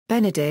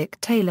Benedict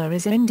Taylor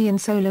is an Indian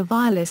solo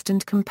violist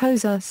and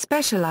composer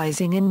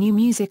specialising in new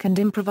music and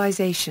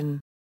improvisation.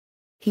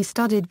 He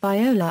studied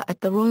viola at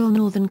the Royal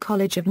Northern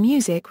College of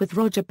Music with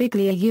Roger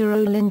Bigley,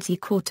 Lindsay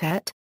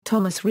Quartet,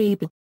 Thomas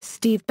Riebl,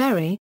 Steve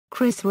Berry,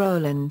 Chris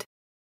Rowland.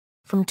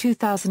 From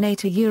 2008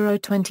 to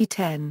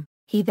 2010,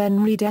 he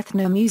then read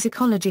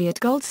ethnomusicology at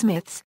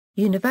Goldsmiths,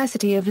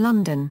 University of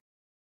London.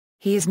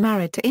 He is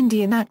married to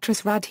Indian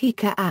actress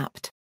Radhika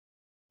Apte.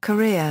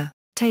 Career: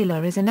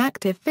 Taylor is an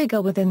active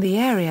figure within the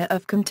area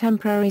of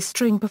contemporary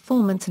string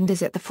performance and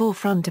is at the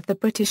forefront of the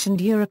British and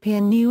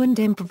European new and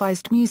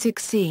improvised music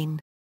scene.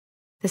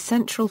 The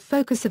central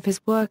focus of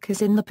his work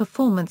is in the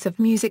performance of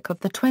music of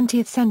the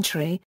 20th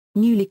century,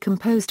 newly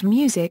composed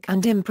music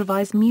and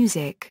improvised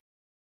music.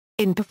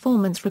 In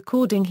performance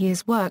recording he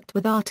has worked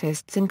with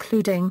artists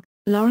including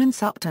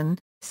Lawrence Upton,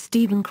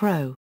 Stephen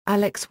Crow,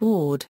 Alex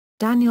Ward,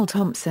 Daniel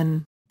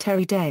Thompson,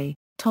 Terry Day,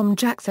 Tom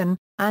Jackson,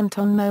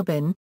 Anton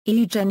Mobin,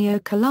 Eugenio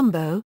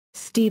Colombo,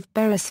 Steve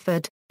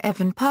Beresford,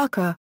 Evan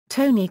Parker,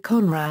 Tony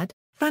Conrad,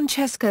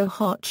 Francesco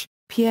Hoch,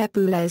 Pierre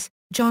Boulez,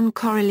 John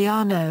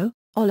Corigliano,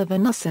 Oliver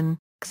Nussin,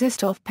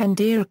 Krzysztof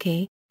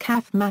Penderecki,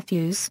 Kath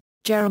Matthews,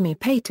 Jeremy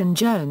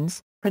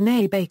Payton-Jones,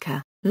 Renee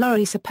Baker,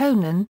 Laurie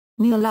Saponen,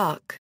 Neil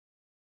Luck.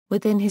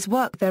 Within his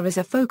work there is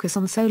a focus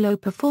on solo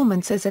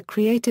performance as a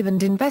creative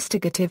and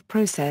investigative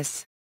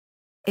process.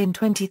 In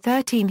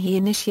 2013 he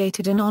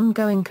initiated an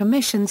ongoing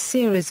commissions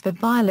series for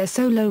viola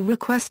solo,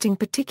 requesting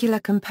particular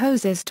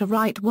composers to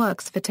write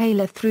works for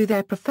Taylor through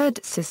their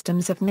preferred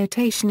systems of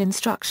notation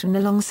instruction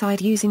alongside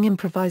using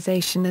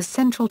improvisation as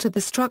central to the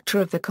structure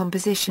of the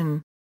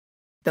composition.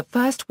 The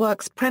first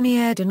works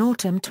premiered in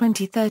autumn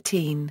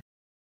 2013.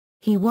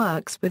 He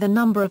works with a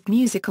number of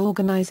music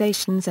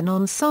organizations and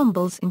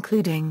ensembles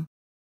including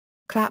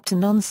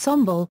Clapton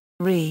Ensemble,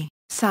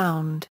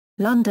 Sound,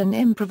 London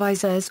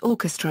Improvisers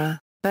Orchestra,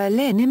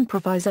 Berlin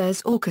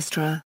Improvisers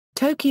Orchestra,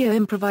 Tokyo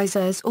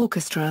Improvisers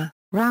Orchestra,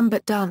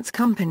 Rambut Dance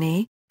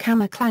Company,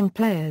 Kammerklang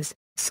Players,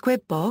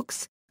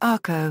 Squibbox,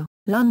 Arco,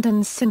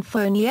 London's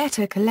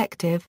Sinfonietta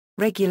Collective,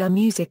 Regular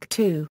Music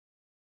 2.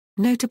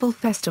 Notable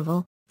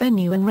festival,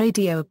 venue and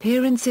radio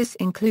appearances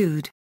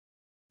include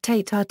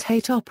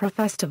Tate Opera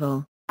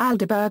Festival,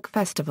 Aldeburgh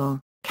Festival,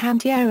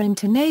 Cantiere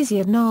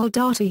Internazionale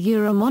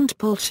d'Arte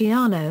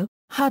Montepulciano,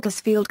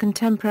 Huddersfield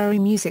Contemporary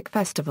Music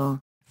Festival,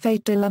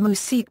 Fête de la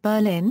Musique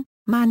Berlin,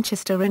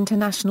 Manchester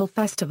International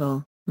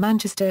Festival,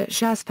 Manchester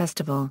Jazz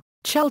Festival,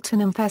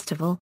 Cheltenham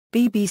Festival,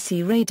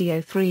 BBC Radio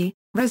 3,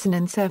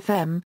 Resonance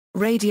FM,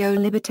 Radio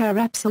Libertaire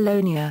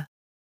Epsilonia.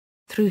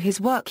 Through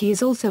his work he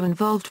is also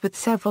involved with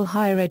several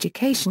higher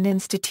education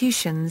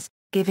institutions,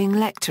 giving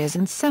lectures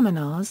and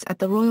seminars at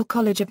the Royal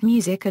College of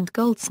Music and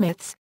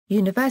Goldsmiths,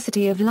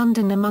 University of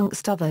London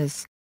amongst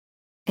others.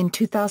 In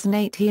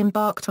 2008 he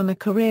embarked on a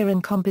career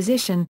in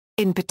composition,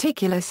 in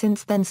particular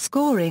since then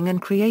scoring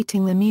and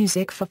creating the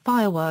music for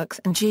Fireworks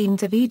and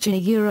Genes of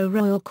Egypt,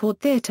 Royal Court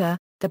Theatre,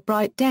 The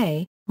Bright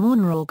Day,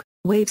 Mornrog,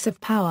 Waves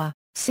of Power,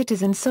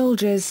 Citizen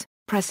Soldiers,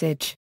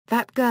 Presage,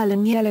 That Girl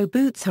in Yellow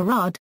Boots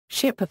Harad,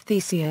 Ship of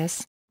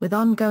Theseus, with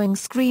ongoing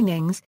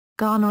screenings,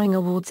 garnering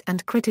awards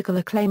and critical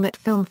acclaim at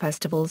film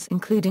festivals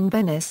including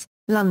Venice,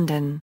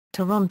 London,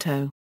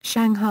 Toronto,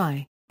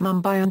 Shanghai,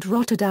 Mumbai and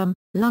Rotterdam,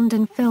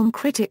 London Film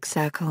Critics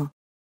Circle.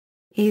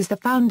 He is the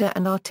founder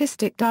and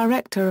artistic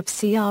director of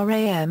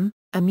CRAM,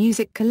 a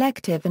music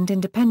collective and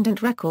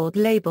independent record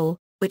label,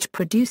 which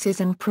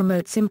produces and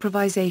promotes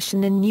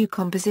improvisation and new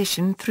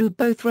composition through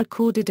both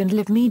recorded and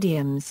live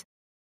mediums.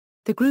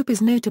 The group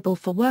is notable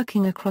for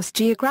working across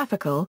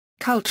geographical,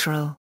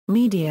 cultural,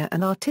 media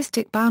and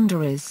artistic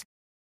boundaries.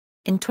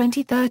 In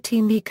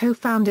 2013 he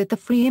co-founded the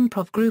free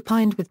improv group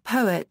Ind with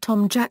poet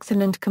Tom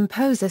Jackson and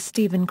composer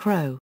Stephen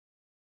Crow.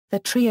 The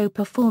trio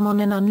perform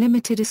on an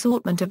unlimited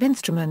assortment of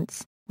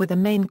instruments, with a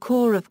main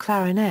core of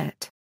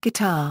clarinet,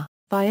 guitar,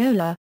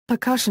 viola,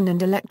 percussion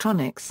and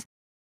electronics.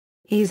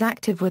 He is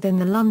active within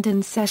the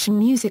London session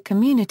music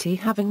community,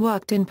 having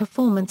worked in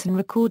performance and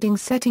recording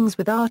settings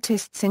with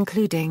artists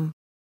including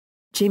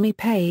Jimmy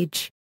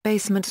Page,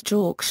 Basement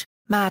Jaxx,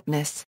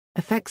 Madness,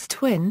 Aphex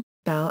Twin,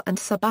 Bell and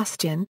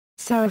Sebastian,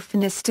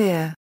 Seraphine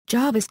Astaire,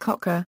 Jarvis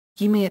Cocker,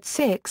 Yumi at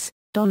 6,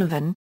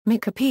 Donovan,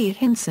 Micah P.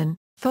 Hinson,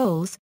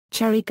 Foles,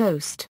 Cherry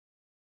Ghost.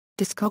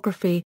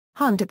 Discography: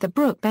 Hunt at the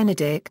Brook,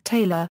 Benedict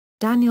Taylor,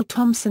 Daniel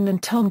Thompson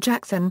and Tom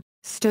Jackson,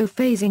 Stowe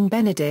Phasing,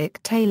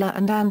 Benedict Taylor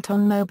and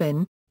Anton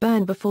Mobin,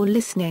 Burn Before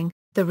Listening,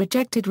 The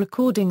Rejected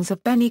Recordings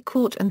of Benny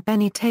Court and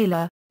Benny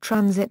Taylor,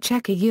 Transit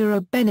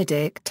Checker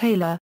Benedict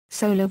Taylor,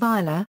 Solo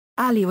Viola,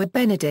 Aliwa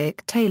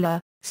Benedict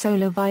Taylor,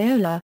 Solo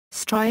Viola,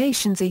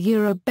 Striations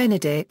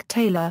Benedict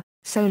Taylor,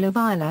 Solo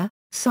Viola,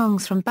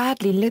 Songs from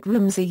Badly Lit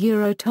Rooms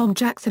Tom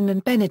Jackson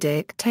and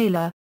Benedict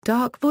Taylor,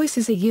 Dark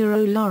Voices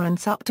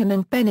Lawrence Upton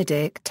and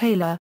Benedict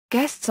Taylor,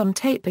 Guests on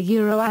Tape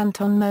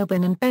Anton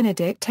Mobin and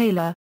Benedict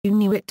Taylor,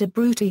 Inuit de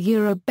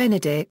Brute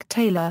Benedict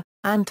Taylor,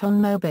 Anton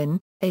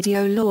Mobin,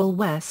 Adio Lowell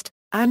West,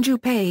 Andrew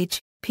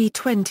Page,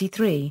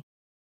 P23.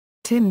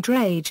 Tim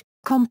Drage,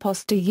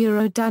 Compost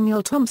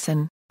Daniel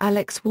Thompson,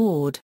 Alex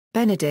Ward,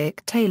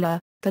 Benedict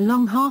Taylor, The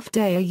Long Half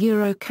Day a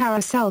Euro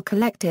Carousel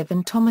Collective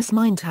and Thomas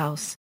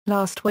Mindhouse,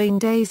 Last Wayne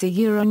Days a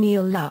Euro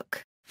Neil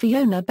Luck,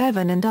 Fiona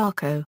Bevan and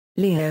Arco,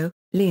 Leo,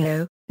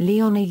 Leon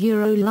a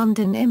Euro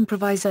London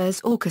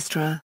Improvisers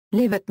Orchestra,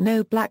 Live at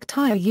No Black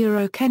Tie a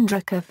Euro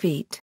Kendrika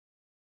Feat.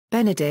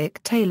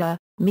 Benedict Taylor,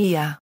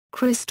 Mia,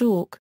 Chris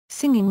Stork,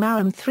 Singing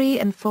Maram 3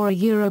 and 4 a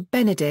Euro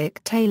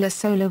Benedict Taylor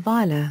Solo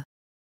Viola.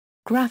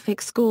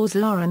 Graphic scores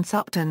Lawrence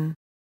Upton.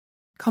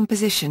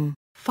 Composition,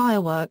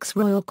 Fireworks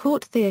Royal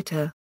Court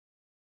Theatre.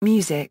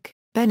 Music,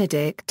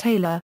 Benedict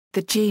Taylor,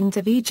 The Genes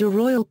of Eger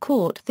Royal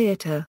Court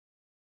Theatre.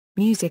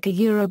 Music a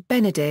Euro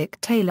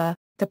Benedict Taylor,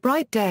 The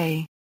Bright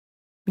Day.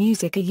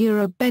 Music a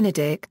Euro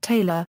Benedict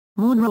Taylor,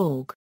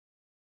 Mornrogue.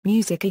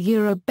 Music a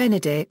Euro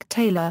Benedict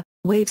Taylor,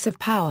 Waves of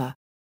Power.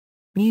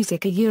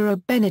 Music a Euro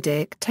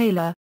Benedict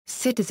Taylor,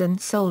 Citizen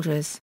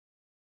Soldiers.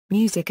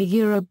 Music a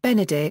Euro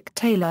Benedict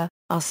Taylor,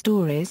 Our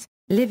Stories,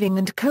 Living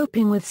and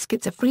Coping with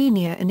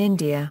Schizophrenia in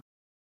India.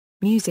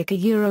 Music a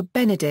Euro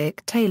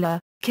Benedict Taylor,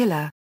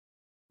 Killer.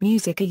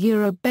 Music a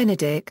Euro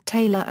Benedict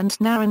Taylor and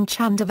Naren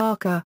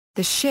Chandavaka,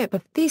 The Ship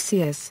of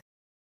Theseus.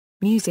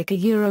 Music a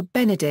Euro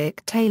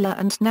Benedict Taylor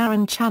and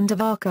Naren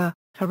Chandavaka,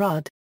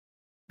 Harad.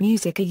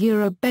 Music a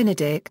Euro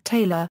Benedict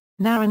Taylor,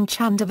 Naren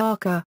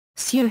Chandavaka,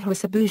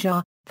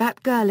 Suhasabuja,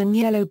 That Girl in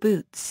Yellow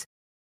Boots.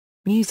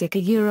 Music a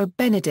Euro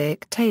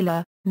Benedict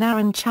Taylor,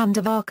 Naren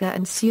Chandavaka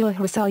and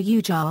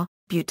Suhasayuja,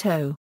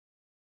 Buteau.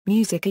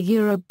 Music a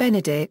Euro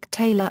Benedict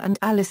Taylor and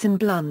Alison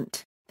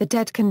Blunt, The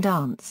Dead Can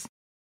Dance.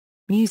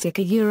 Music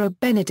a Euro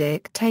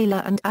Benedict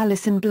Taylor and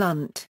Alison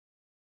Blunt.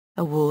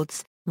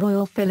 Awards,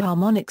 Royal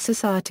Philharmonic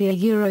Society a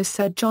Euro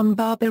Sir John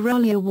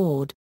Barbirolli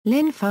Award,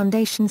 Lynn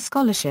Foundation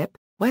Scholarship,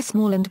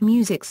 Westmoreland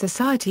Music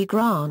Society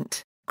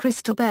Grant,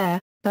 Crystal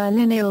Bear,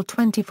 Berlin Ale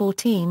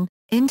 2014,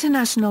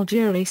 International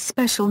Jury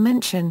Special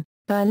Mention,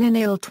 Berlin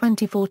Ale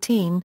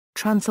 2014,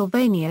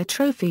 Transylvania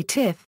Trophy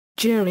TIFF,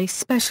 Jury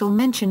Special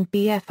Mention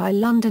BFI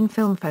London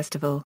Film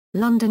Festival,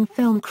 London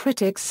Film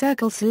Critics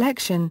Circle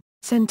Selection,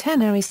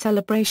 Centenary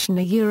Celebration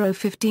a Euro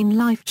 15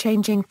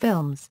 Life-Changing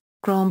Films,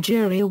 Grand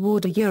Jury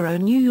Award a Euro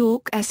New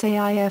York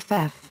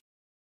SAIFF.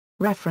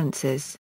 References